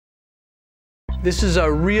This is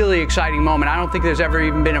a really exciting moment. I don't think there's ever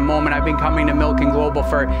even been a moment. I've been coming to Milken Global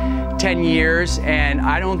for 10 years, and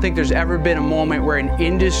I don't think there's ever been a moment where an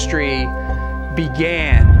industry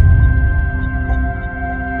began.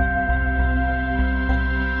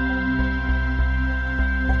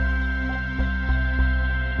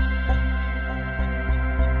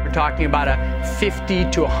 We're talking about a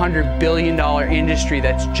 $50 to $100 billion industry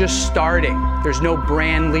that's just starting. There's no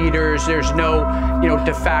brand leaders, there's no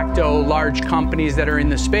de facto large companies that are in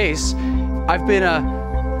the space. I've been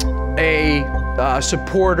a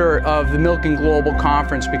supporter of the Milken Global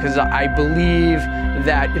Conference because I believe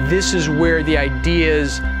that this is where the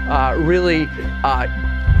ideas really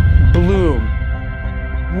bloom.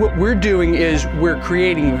 What we're doing is we're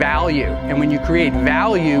creating value, and when you create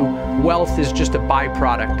value, wealth is just a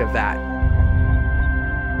byproduct of that.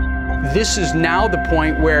 This is now the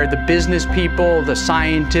point where the business people, the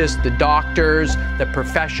scientists, the doctors, the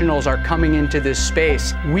professionals are coming into this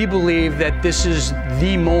space. We believe that this is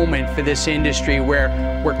the moment for this industry where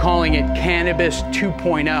we're calling it Cannabis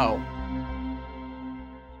 2.0.